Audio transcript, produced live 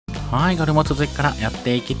はい、ガルモ続きからやっ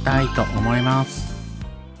ていきたいと思います。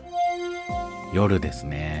夜です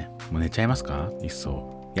ね。もう寝ちゃいますか？いっ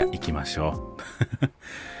そ。いや、行きましょ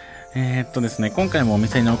う。ですね、今回もお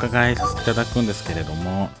店にお伺いさせていただくんですけれど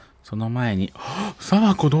も、その前に、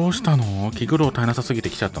沢子どうしたの？気苦労絶えなさすぎて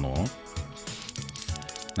来ちゃったの？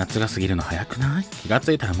夏が過ぎるの早くない？気が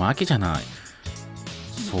ついたらもう秋じゃない。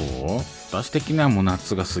そう？私的にはもう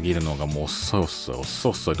夏が過ぎるのがもう遅い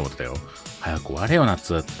と思ってたよ。早く終われよ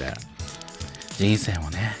夏って。人生も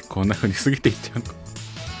ね、こんな風に過ぎていっちゃうの。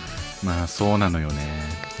まあそうなのよね。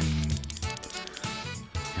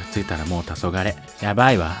気がついたらもう黄昏。や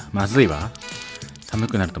ばいわ。まずいわ。寒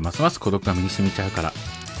くなるとますます孤独が身に染みちゃうから。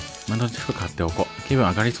窓地服買っておこう。気分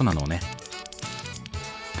上がりそうなのをね。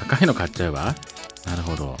高いの買っちゃうわ。なる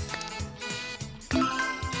ほど。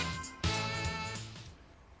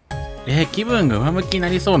気分が上向きにな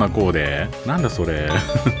りそうなコーデ？なんだそれ。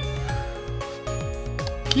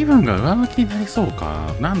気分が上向きになりそう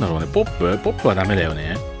か。なんだろうね。ポップはダメだよ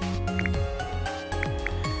ね。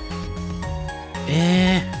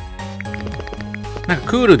なんか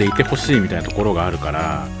クールでいてほしいみたいなところがあるか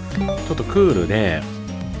ら、ちょっとクールで、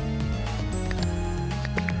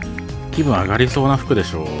気分上がりそうな服で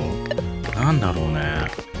しょ。なんだろうね。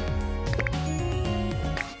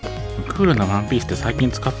クールなワンピースって最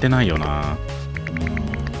近使ってないよな。で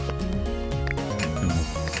も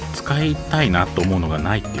使いたいなと思うのが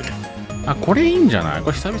ないっていうね。あ、これいいんじゃない？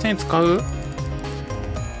これ久々に使う？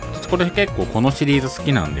これ結構このシリーズ好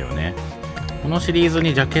きなんだよね。このシリーズ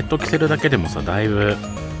にジャケット着せるだけでもさ、だいぶ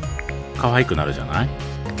可愛くなるじゃない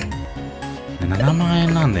？7万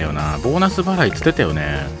円なんだよな。ボーナス払いつってたよ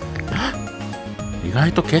ね。意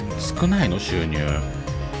外と少ないの収入。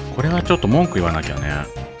これはちょっと文句言わなきゃね。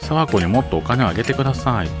沢子にもっとお金をあげてくだ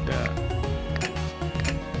さいって。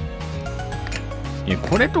いや、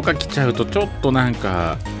これとか着ちゃうとちょっとなん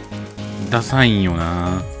かダサいんよ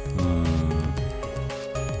な。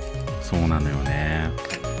そうなのよね。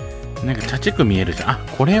なんかチャチく見えるじゃん。あ、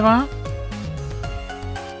これは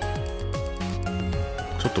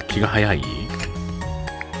ちょっと気が早い。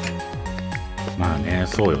まあね、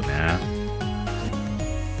そうよね。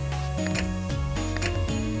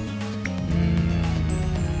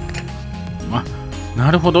あ、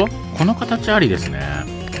なるほど。この形ありですね。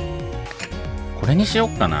これにしよっ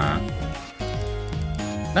かな。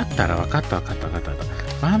だったら分かった。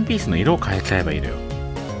ワンピースの色を変えちゃえばいいのよ。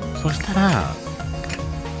そしたら、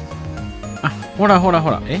あ、ほら。まあ、ほら。っ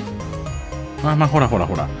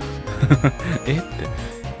て。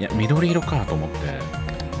いや、緑色かと思って。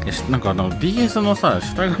いや、なんかDS のさ、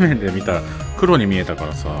下画面で見たら黒に見えたか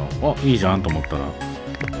らさ、あ、いいじゃんと思ったら、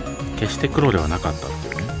決して黒ではなかったって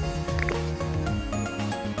いうね。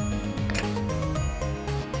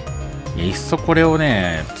いや、いっそこれを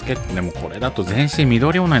ね、つけて、でもこれだと全身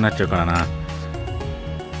緑女になっちゃうからな。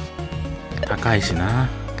高いしな。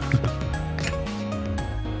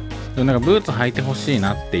でもなんかブーツ履いてほしい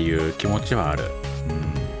なっていう気持ちはある。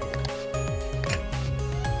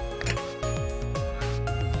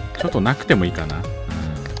ちょっとなくてもいいかな。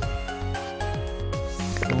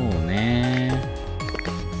そうね。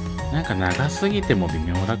なんか長すぎても微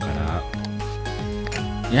妙だから。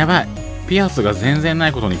やばい。ピアスが全然な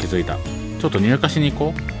いことに気づいた。ちょっと入荷しに行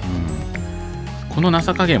こう。この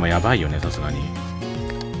情加減はやばいよね、さすがに。ちょ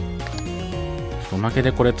っとおまけ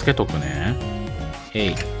でこれつけとくね。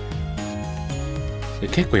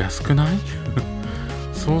結構安くない？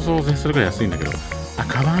想像を絶するぐらい安いんだけど。あ、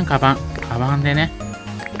カバンでね。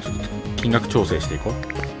ちょっと金額調整していこう。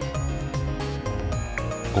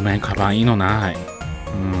ごめん、カバンいいのない。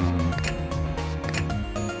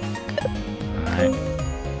はい。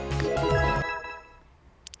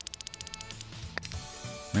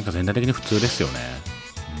なんか全体的に普通ですよね。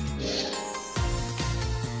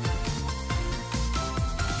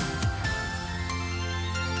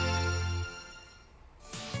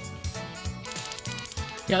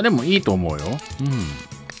いや、でもいいと思うよ。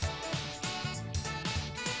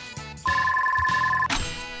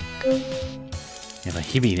やっぱ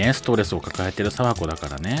日々ね、ストレスを抱えてる沢子だか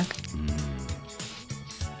らね。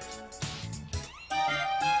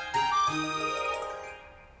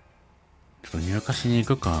ちょっと入荷しに行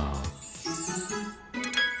くか。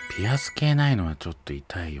ピアス系ないのはちょっと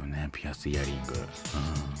痛いよね。ピアスイヤリング。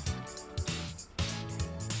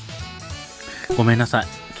ごめんなさい。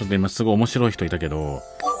ちょっと今すごい面白い人いたけど、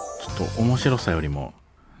ちょっと面白さよりも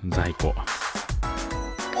在庫。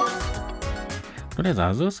とりあえず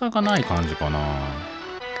アズーサがない感じかな。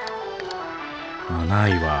あ、な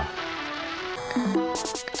いわ。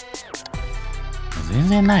全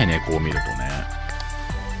然ないね、こう見るとね。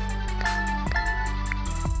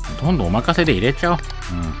どんどんお任せで入れちゃおう。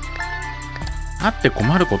あって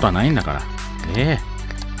困ることはないんだから。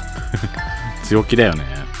強気だよね。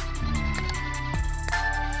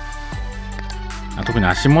特に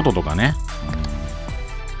足元とかね、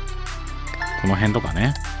この辺とか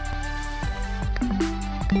ね。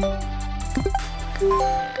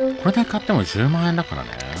これで買っても10万円だから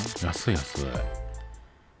ね。安い安い。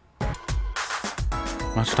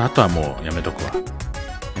まあちょっとあとはもうやめとくわ。や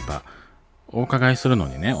っぱお伺いするの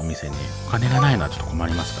にね、お店にお金がないのはちょっと困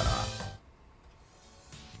りますから。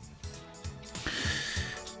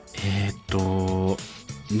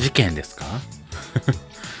事件ですか？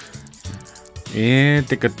て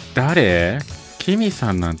か誰？キミ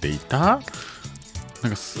さんなんていた？な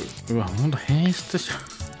んかうわ、ほんと変質者。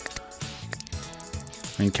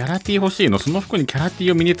キャラティ欲しいの？その服にキャラテ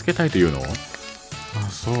ィを身につけたいというの？あ、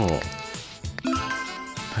そう。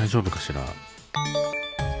大丈夫かしら。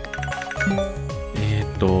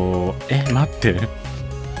待って。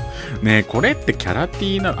ねえ、これってキャラテ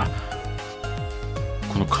ィな、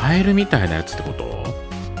このカエルみたいなやつってこと？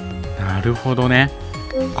なるほどね。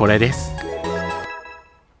これです。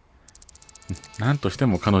なんとして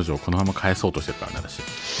も彼女をこのまま返そうとしてるからね、私。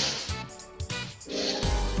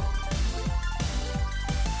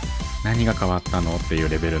何が変わったのっていう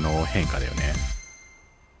レベルの変化だよね。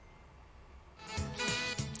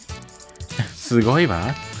すごい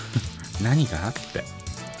わ。何がって。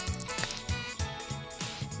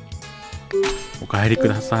お帰りく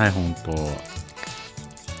ださい、ほんと。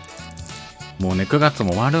もうね、9月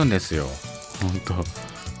も終わるんですよ。ほんと。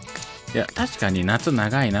いや、確かに夏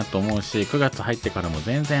長いなと思うし、9月入ってからも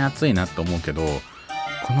全然暑いなと思うけど、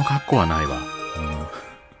この格好はないわ。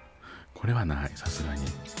これはない、さすがに。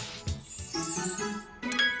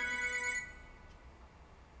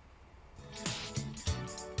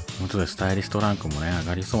もうちょっとスタイリストランクもね、上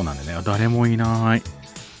がりそうなんでね。誰もいない。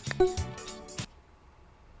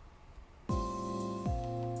こ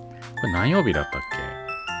れ何曜日だったっけ？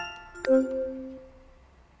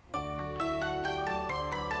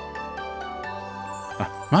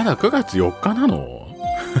まだ9月4日なの？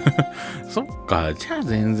そっか、じゃあ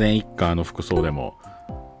全然いっか、服装でも。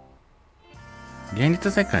現実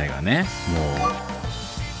世界がね、も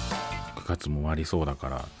う、9月も終わりそうだか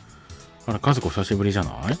ら。あら、和子久しぶりじゃ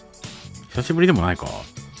ない？久しぶりでもないか。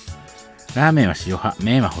ラーメンは塩派、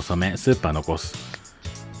麺は細め、スープは残す。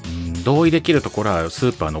同意できるところはス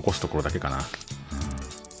ープは残すところだけかな。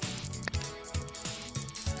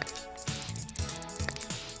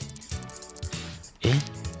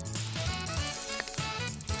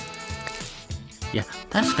いや、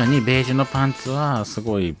確かにベージュのパンツはす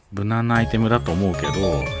ごい無難なアイテムだと思うけど、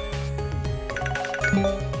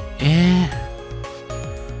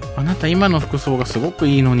あなた今の服装がすごく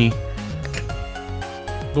いいのに、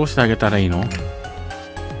どうしてあげたらいいの？う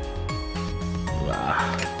わ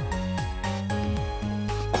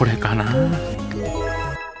ぁ。これかな？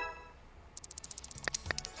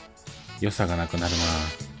良さがなくなる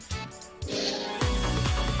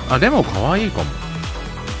な。でも可愛いかも。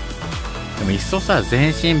でもいっそさ、全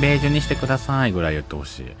身ベージュにしてくださいぐらい言ってほ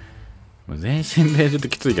しい。全身ベージュって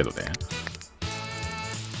きついけどね。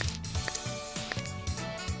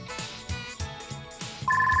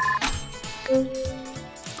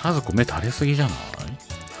家族目垂れすぎじゃない？ね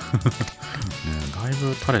だい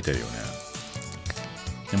ぶ垂れてるよね。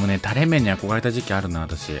でもね、垂れ目に憧れた時期あるな、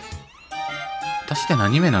私。私って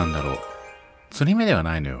何目なんだろう。釣り目では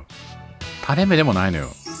ないのよ。垂れ目でもないのよ。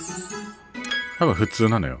多分普通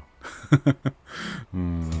なのよ。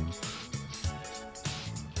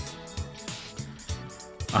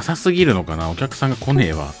浅すぎるのかな、お客さんが来ね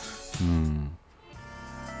えわ。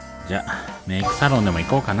じゃあメイクサロンでも行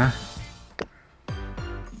こうかな。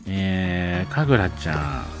かぐらちゃ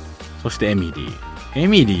ん、そしてエミリー。エ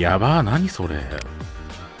ミリーやばー、何それ。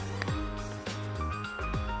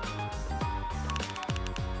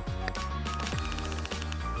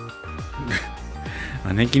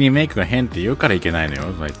姉貴にメイクが変って言うからいけないの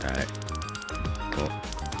よ、大体。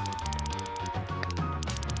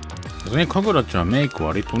ね、かぐらちゃんメイク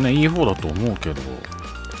割とね、いい方だと思うけど。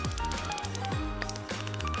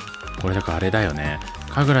これだからあれだよね。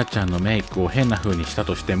かぐらちゃんのメイクを変な風にした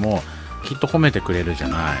としても、きっと褒めてくれるじゃ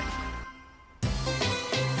ない。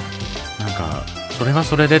なんか、それは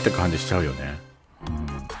それでって感じしちゃうよね。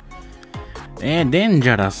デンジ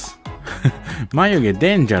ャラス。眉毛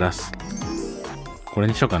デンジャラス。これ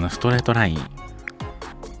にしようかな、ストレートライン。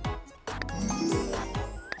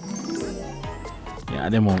いや、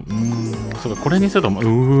でも、そうか、これにすると、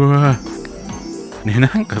わね、な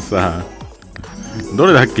んかさ、ど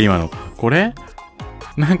れだっけ、今の。これ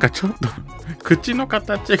なんかちょっと、口の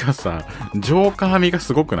形がさ、ジョーカー味が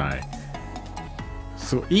すごくない？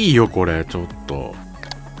すごいいいよこれ。ちょっと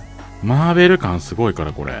マーベル感すごいか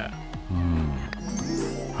らこれ。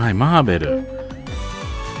はい、マーベル。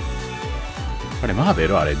あれマーベ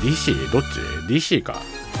ル、あれ DC どっち DC か。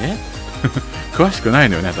詳しくない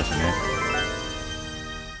のよね私ね。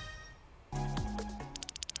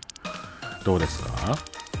どうですか？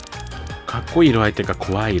かっこいい色合いっていうか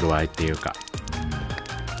怖い色合いっていうか、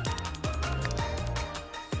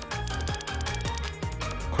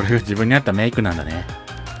これが自分に合ったメイクなんだね。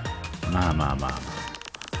まあまあまあ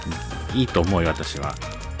いいと思うよ。私は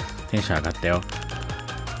テンション上がったよ。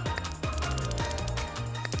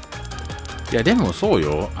いやでもそう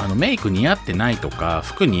よ、メイク似合ってないとか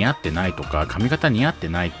服似合ってないとか髪型似合って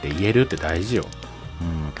ないって言えるって大事よ。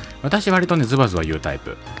私割とねズバズバ言うタイ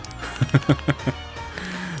プ。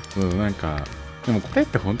なんかでもこれっ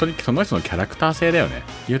て本当にその人のキャラクター性だよね。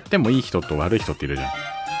言ってもいい人と悪い人っているじゃん。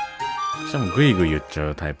そしたらもうグイグイ言っちゃ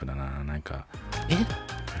うタイプだな。なんか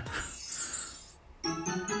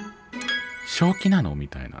正気なのみ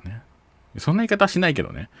たいなね。そんな言い方はしないけ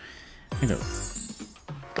どね。なんか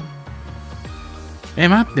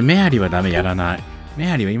待って、メアリはダメ、やらない。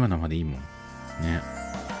メアリは今のまでいいもんね。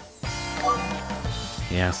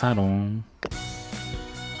ヘアサロン、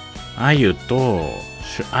あゆと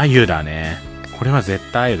あゆだね。これは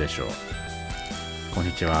絶対あゆでしょ。こん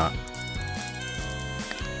にちは。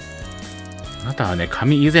あなたはね、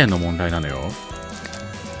髪以前の問題なのよ。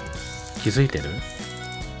気づいてる？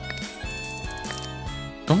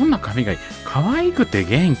どんな髪がいい？可愛くて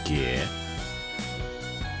元気？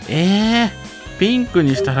ピンク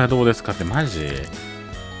にしたらどうですかって。マジ？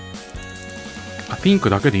ピンク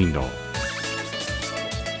だけでいいんだ。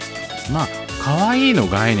まあ可愛いの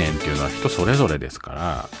概念っていうのは人それぞれです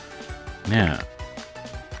からね。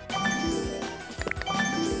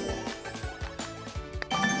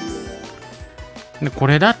でこ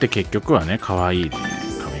れだって結局はね可愛い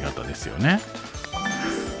髪型ですよね。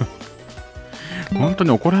本当に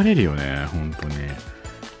怒られるよね。本当にね。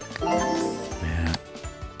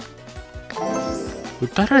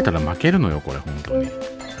訴えられたら負けるのよこれ本当に。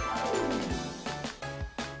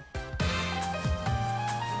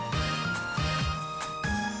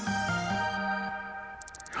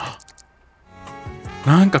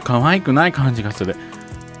なんか可愛くない感じがする。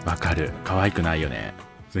わかる。可愛くないよね。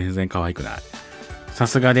全然可愛くない。さ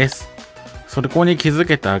すがです。そこに気づ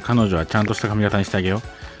けた彼女はちゃんとした髪型にしてあげよう。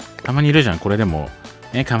たまにいるじゃん。これでも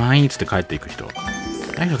可愛いっつって帰っていく人。あ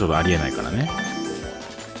あいう人ちょっとありえないからね。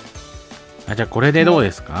じゃあこれでどう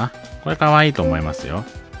ですか？これ可愛いと思いますよ。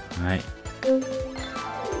はい。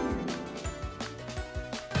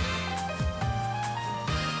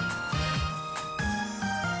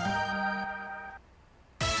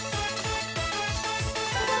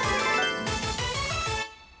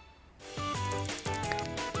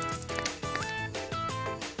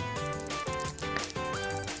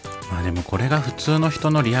まあでもこれが普通の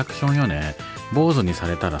人のリアクションよね。坊主にさ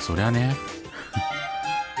れたらそりゃね。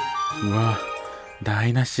うわ、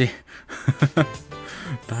台無し。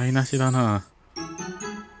台無しだな。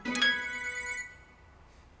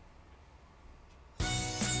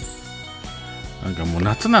なんかもう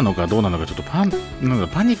夏なのかどうなのかちょっとなんか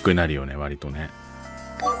パニックになるよね、割とね。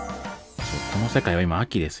そう、この世界は今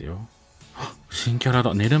秋ですよ。新キャラ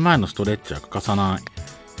だ。寝る前のストレッチは欠かさない。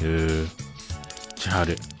千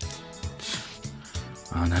春。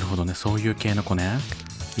なるほどね。そういう系の子ね。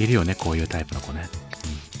いるよね、こういうタイプの子ね。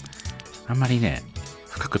あんまりね、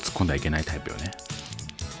深く突っ込んだらいけないタイプよね。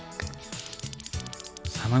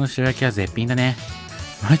サンマの塩焼きは絶品だね。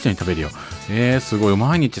毎日に食べるよ。すごい。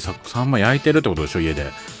毎日サンマ焼いてるってことでしょ、家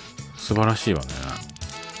で。素晴らしいわね。しっか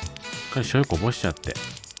り醤油こぼしちゃって。そ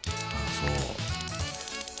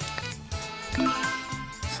う。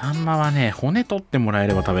サンマはね、骨取ってもらえ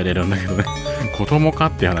れば食べれるんだけどね。子供か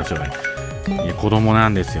っていう話はね。いや、子供な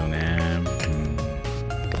んですよね。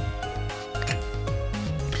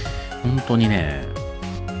本当にね、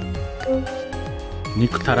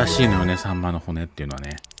憎たらしいのよね、サンマの骨っていうのは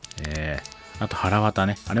ね。あと腹渡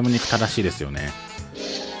ね。あれも憎たらしいですよね。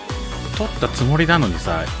取ったつもりなのに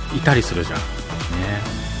さ、いたりするじゃん。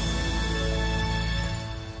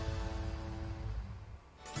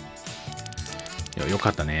ね。よか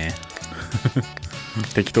ったね。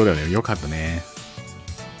適当だよね。よかったね。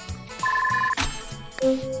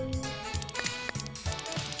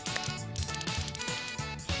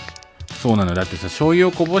そうなの。だってさ、醤油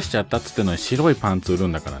をこぼしちゃったっつってのに白いパンツ売る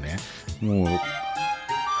んだからね。もう、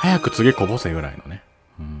早く次こぼせぐらいのね。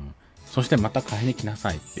そしてまた買いに来な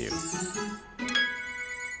さいっていう。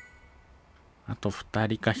あと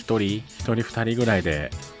2人か1人、1人2人ぐらい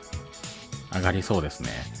で上がりそうですね。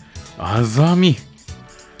あざみ。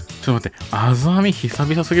ちょっと待って、あざみ久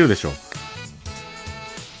々すぎるでしょ。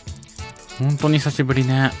本当に久しぶり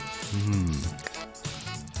ね。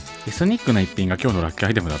エスニックな一品が今日のラッキー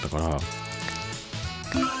アイテムだったから。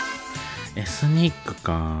エスニック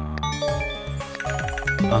か。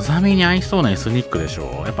あざみに合いそうなエスニックでし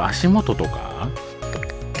ょ。やっぱ足元とか。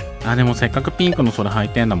あ、でもせっかくピンクのそれ履い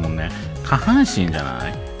てんだもんね。下半身じゃな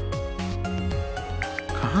い？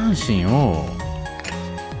下半身を、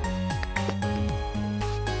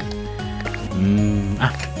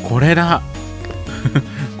あ、これだ。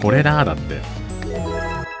これだ、だって。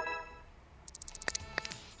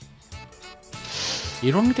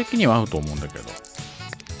色味的には合うと思うんだけど。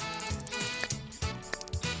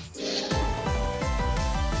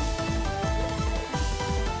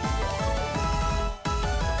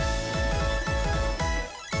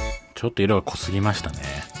ちょっと色が濃すぎましたね。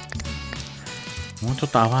もうちょっ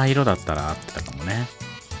と淡い色だったら合ってたかもね。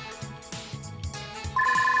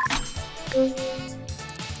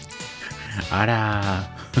あら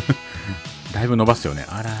ー。だいぶ伸ばすよね。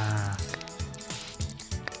あらー。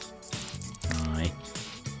はい。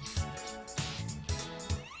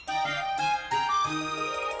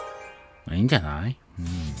いいんじゃない？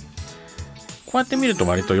こうやって見ると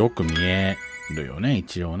割とよく見えるよね、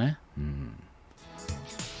一応ね。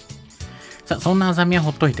さあ、そんなあざみはほ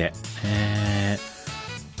っといて。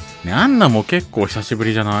ね、アンナも結構久しぶ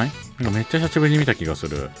りじゃない？なんかめっちゃ久しぶりに見た気がす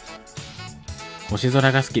る。星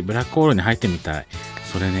空が好き、ブラックホールに入ってみたい。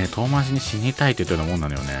それね、遠回しに死にたいって言ったようなもんな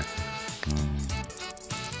のよね。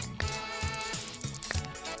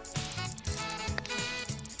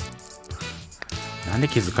なんで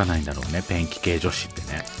気づかないんだろうね、ペンキ系女子って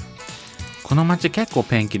ね。この街結構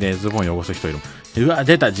ペンキでズボン汚す人いる。うわ、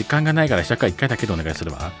出た、時間がないから試着は1回だけでお願いす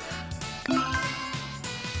れば。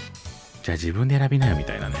じゃあ自分で選びなよみ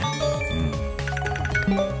たいなね。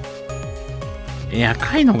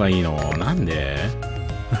赤いのがいいの？なんで？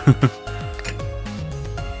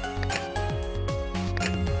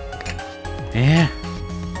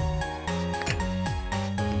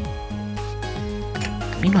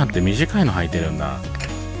今って短いの履いてるんだ。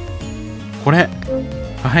これ。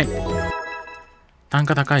はい。単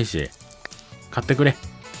価高いし。買ってくれ。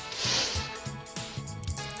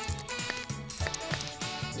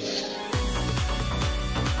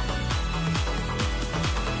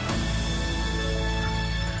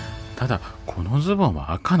ただ、このズボン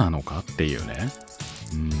は赤なのかっていうね。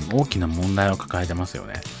大きな問題を抱えてますよ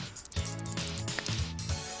ね。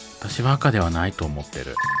私は赤ではないと思って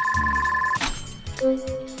る。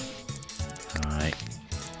は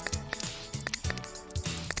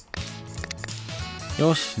い。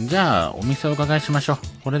よし、じゃあお店をお伺いしましょう。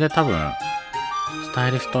これで多分スタ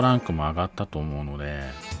イリストランクも上がったと思うので、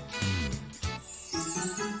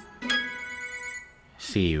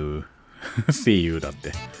See you See you だっ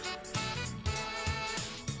て。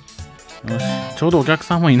よし、ちょうどお客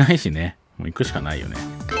さんもいないしね、もう行くしかないよね。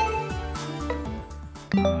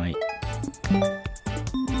はい。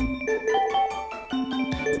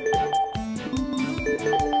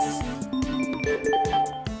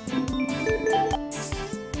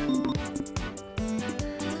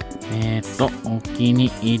お気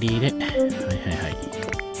に入りで、はいはいはい。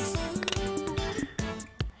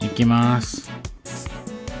行きます。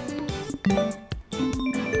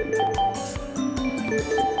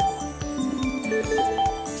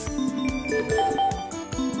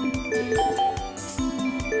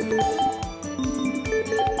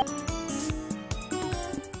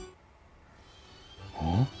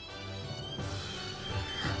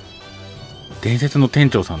伝説の店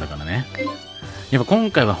長さんだからね。やっぱ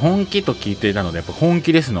今回は本気と聞いていたので、やっぱ本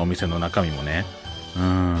気ですね、お店の中身もね。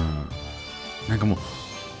なんかもう、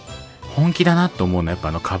本気だなと思うのは、や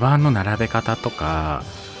っぱカバンの並べ方とか、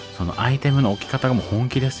そのアイテムの置き方がもう本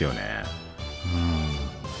気ですよね。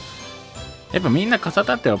やっぱみんな傘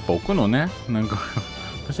立てやっぱ置くのね。なんか、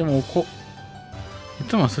私もい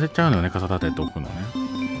つも忘れちゃうのよね、傘立てって置くのね。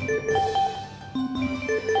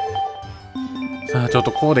さあ、ちょっ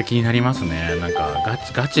とコーデ気になりますね。なんか、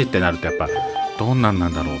ガチってなるとやっぱ、どんなんな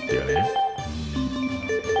んだろうっていうね。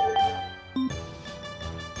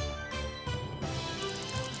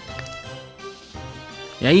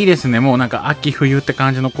いや、いいですね。もうなんか秋冬って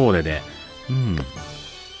感じのコーデで。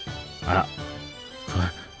あら。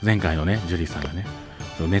前回のね、ジュリーさんがね。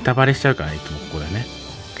ネタバレしちゃうからね、いつもここでね。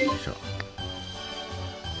よいしょ。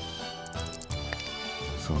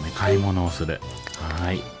そうね、買い物をする。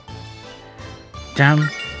はい。じゃん。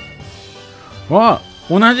わあ、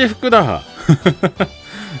同じ服だ。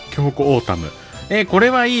京子オータム。これ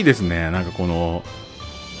はいいですね。なんかこの、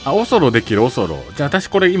おそろできるおそろ。じゃあ私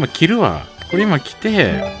これ今着るわ。これ今着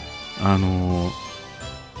て、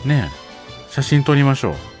ねえ、写真撮りまし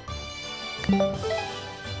ょう。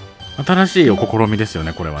新しいお試みですよ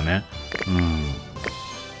ね、これはね。うん。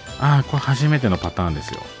ああ、これ初めてのパターンで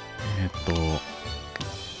すよ。こ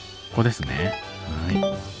こですね。はい。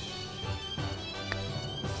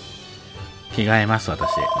着替えます、私。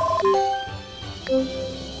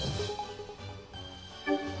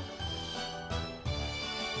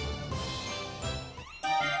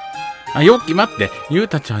あ、よっき待って。ゆう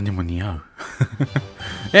たちゃんにも似合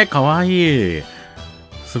う。かわいい。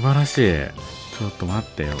素晴らしい。ちょっと待っ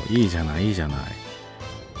てよ。いいじゃない、いいじゃない。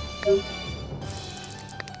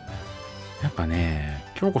やっぱね、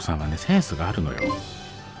京子さんはね、センスがあるのよ。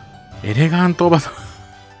エレガントおばさん。い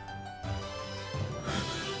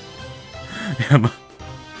や、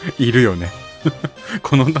いるよね。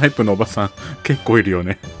このタイプのおばさん、結構いるよ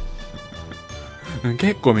ね。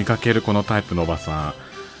結構見かける、このタイプのおばさん。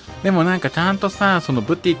でもなんかちゃんとさ、その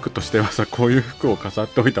ブティックとしてはさ、こういう服を飾っ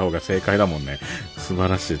ておいた方が正解だもんね。素晴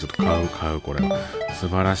らしい。ちょっと買う、これ。素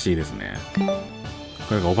晴らしいですね。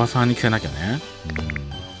これがおばさんに着せなきゃね。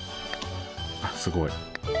あ、すごい。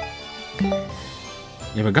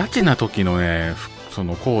やっぱガチな時のね、そ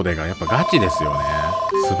のコーデがやっぱガチですよね。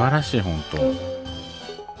素晴らしい、ほんと。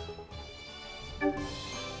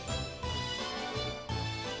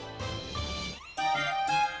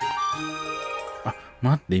あ、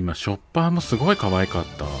待って、今、ショッパーもすごい可愛かっ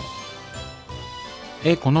た。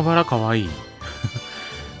このバラ可愛い。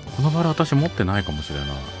このバラ私持ってないかもしれない。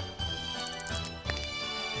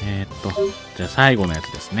じゃあ最後のや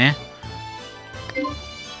つですね。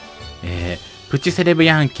プチセレブ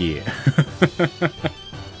ヤンキー。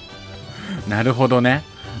なるほどね。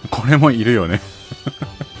これもいるよね。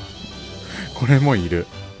これもいる。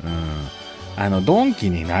ドンキ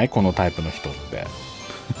にないこのタイプの人って。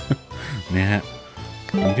ね。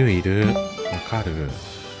いる。わかる。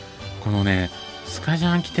このね、スカジ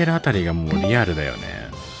ャン着てるあたりがもうリアルだよね。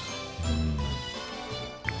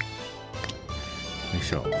よい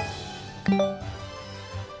しょ。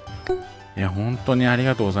いや、本当にあり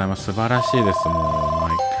がとうございます。素晴らしいです。も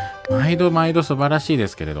う、毎度素晴らしいで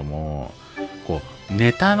すけれども、こう、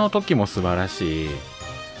ネタの時も素晴らしい、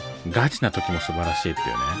ガチな時も素晴らしいっていう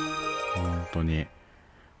ね。本当に。あ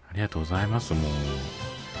りがとうございます。もう、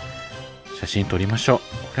写真撮りましょう。こ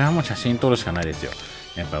れはもう写真撮るしかないですよ。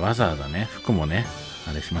やっぱわざわざね、服もね、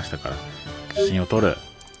あれしましたから、写真を撮る。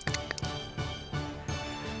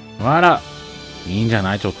わら、いいんじゃ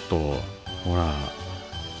ない？ちょっと。ほら。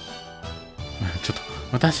ちょっと、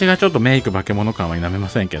私がちょっとメイク化け物感は否めま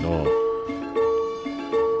せんけど。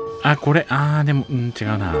あ、これ、でも、違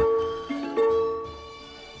うな。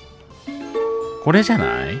これじゃ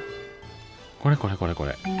ない？これ。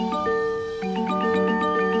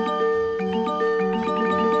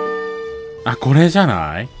あ、これじゃ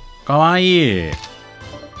ない？かわいい。い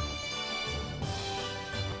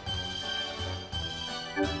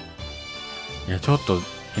や、ちょっと、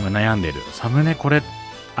今悩んでる。サムネこれ、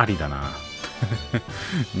ありだな。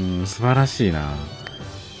素晴らしいな。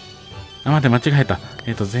あ、待って、間違えた。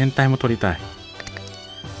全体も撮りたい。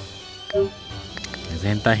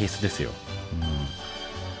全体必須ですよ。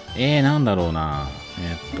なんだろうな。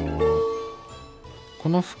こ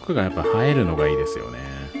の服がやっぱ映えるのがいいですよね。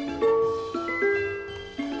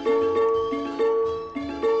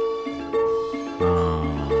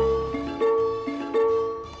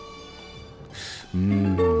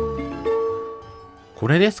こ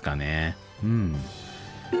れですかね。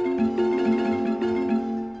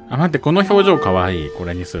あ、待って、この表情かわいい。こ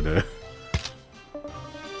れにする。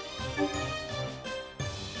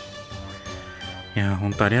いや、ほ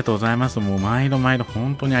んとありがとうございます。もう毎度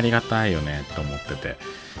本当にありがたいよね、と思ってて。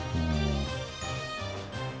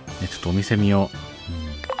ちょっとお店見よ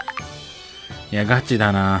う。いや、ガチ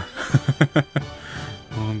だな。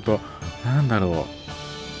ほんと、なんだろ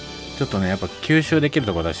う。ちょっとね、やっぱ吸収できる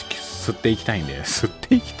ところだし、吸っていきたいんで、吸っ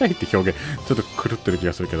ていきたいって表現、ちょっと狂ってる気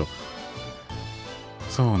がするけど。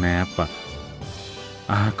そうね、やっぱ、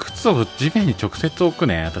靴を地面に直接置く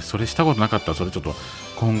ね。私、それしたことなかったら、それちょっと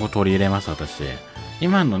今後取り入れます、私。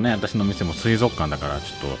今のね、私の店も水族館だから、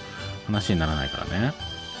ちょっと話にならないからね。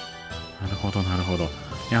なるほど。い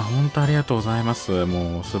や、ほんとありがとうございます。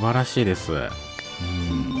もう、素晴らしいです。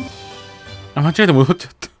間違えて戻っちゃ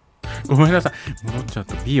った。ごめんなさい。戻っちゃっ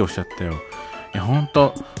た。B 押しちゃったよ。いや、ほん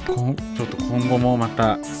と、ちょっと今後もま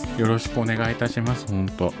た、よろしくお願いいたします。ほん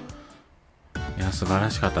と。いや、素晴ら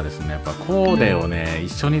しかったですね。やっぱコーデをね、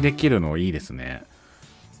一緒にできるのいいですね。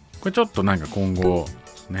これちょっとなんか今後、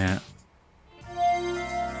ね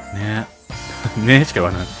しか言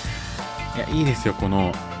わない。いや、いいですよ。こ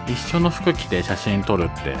の、一緒の服着て写真撮るっ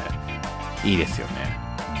て、いいですよね。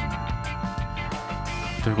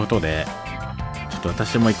ということで、ちょっと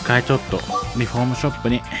私も一回ちょっとリフォームショップ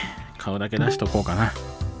に顔だけ出しとこうかな。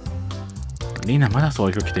リーナまだそう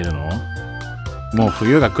いう服着てるの？もう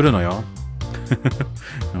冬が来るのよ。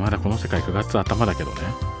まだこの世界9月頭だけどね。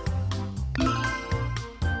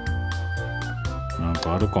なん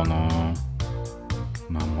かあるかな？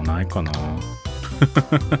なんもないかな。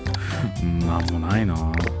なんもないな。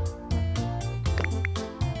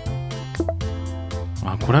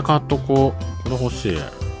あ、これ買っとこう。これ欲しい。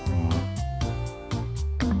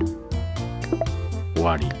終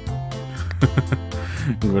わり。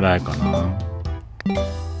ぐらいかな。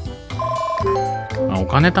お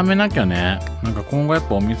金貯めなきゃね。なんか今後やっ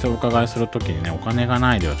ぱお店をお伺いするときにね、お金が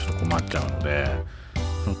ないではちょっと困っちゃうので、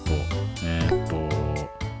ちょっと、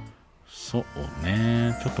そう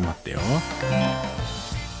ね、ちょっと待ってよ。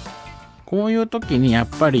こういう時にやっ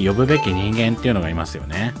ぱり呼ぶべき人間っていうのがいますよ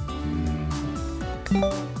ね。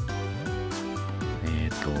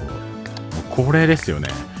もうこれですよね。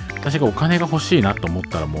私がお金が欲しいなと思っ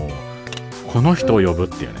たらもう、この人を呼ぶっ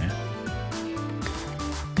ていうね。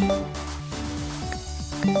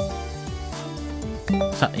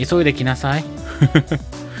さあ、急いで来なさい。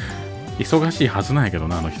忙しいはずなんやけど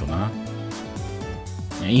な、あの人な。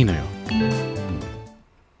いいのよ。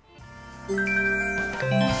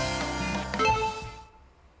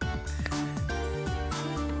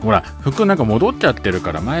ほら、服なんか戻っちゃってる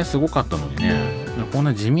から前すごかったのにね。こん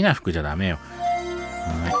な地味な服じゃダメよ。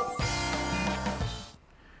は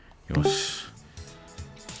い。よし。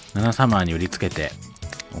7サマーに売りつけて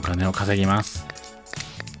お金を稼ぎます。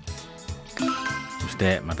そし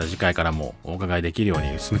てまた次回からもお伺いできるよう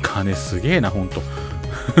に。金すげえな、ほんと。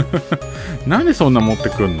なんでそんな持って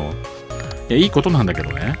くんの？いや、いいことなんだけ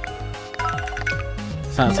どね。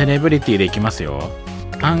さあ、セレブリティでいきますよ。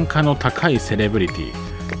単価の高いセレブリテ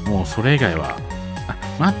ィ。もうそれ以外は。あ、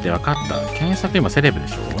待って、わかった。検索今セレブで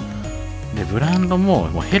しょ？で、ブランドも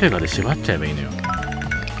ヘルガで縛っちゃえばいいのよ。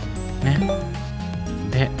ね。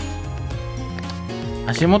で、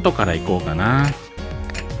足元から行こうかな。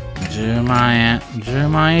10万円。10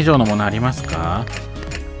万円以上のものありますか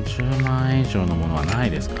？10万円以上のものはな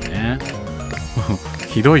いですかね。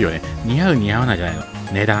ひどいよね。似合う似合わないじゃないの。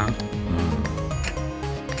値段。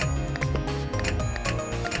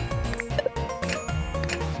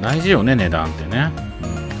大事よね、値段ってね。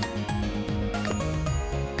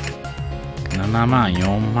7万、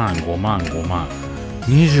4万、5万、5万。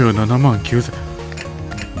27万9千。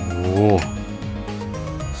おお。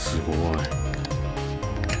すご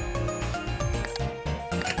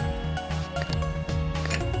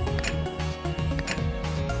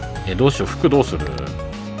い。どうしよう、服どうする？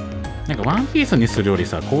なんかワンピースにするより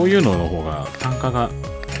さ、こういうのの方が単価が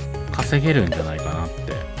稼げるんじゃないかなっ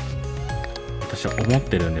て私は思っ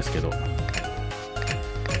てるんですけど。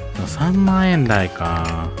3万円台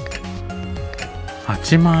か。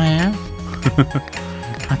8万円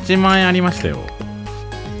8万円ありましたよ。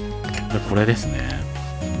でこれですね。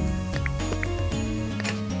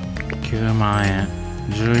9万円、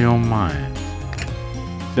14万円。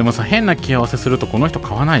でもさ、変な気合わせするとこの人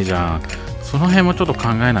買わないじゃん。その辺もちょっと考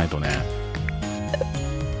えないとね。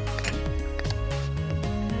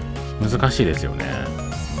難しいですよね。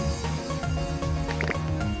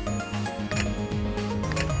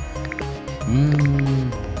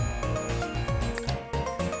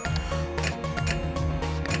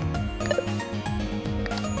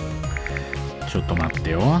ちょっと待っ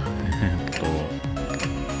てよ。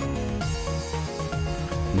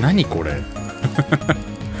何これ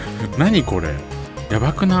何これ、や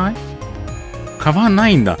ばくない？カバンな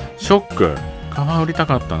いんだ。ショック。カバン売りた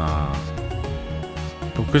かったな。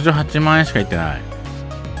68万円しかいってない。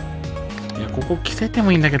いや、ここ着せて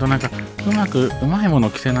もいいんだけど、なんかうまいもの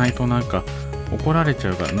着せないとなんか怒られち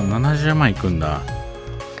ゃうから。70万いくんだ。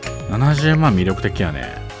70万魅力的や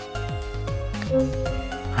ね。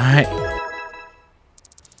はい、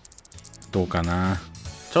どうかな。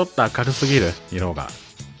ちょっと明るすぎる、色が。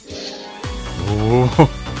おお、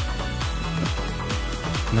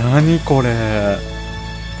何これ。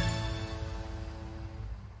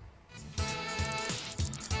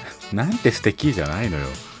なんて素敵じゃないのよ、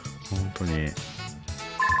本当に。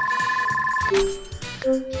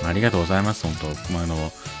ありがとうございます。本当、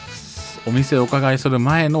お店をお伺いする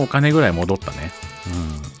前のお金ぐらい戻ったね。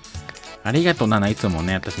ありがとう、ナナ。いつも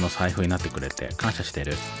ね、私の財布になってくれて感謝して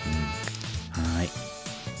る。はい。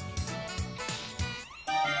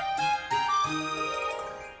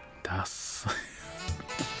ダッサい。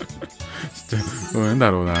なん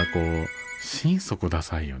だろうな、こう、心底ダ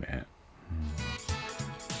サいよね。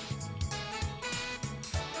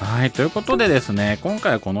はい、ということでですね、今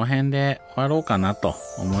回はこの辺で終わろうかなと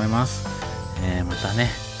思います。またね、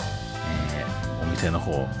お店の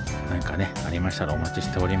方なんかねありましたらお待ち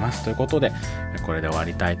しておりますということで、これで終わ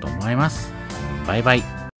りたいと思います。バイバ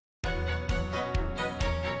イ。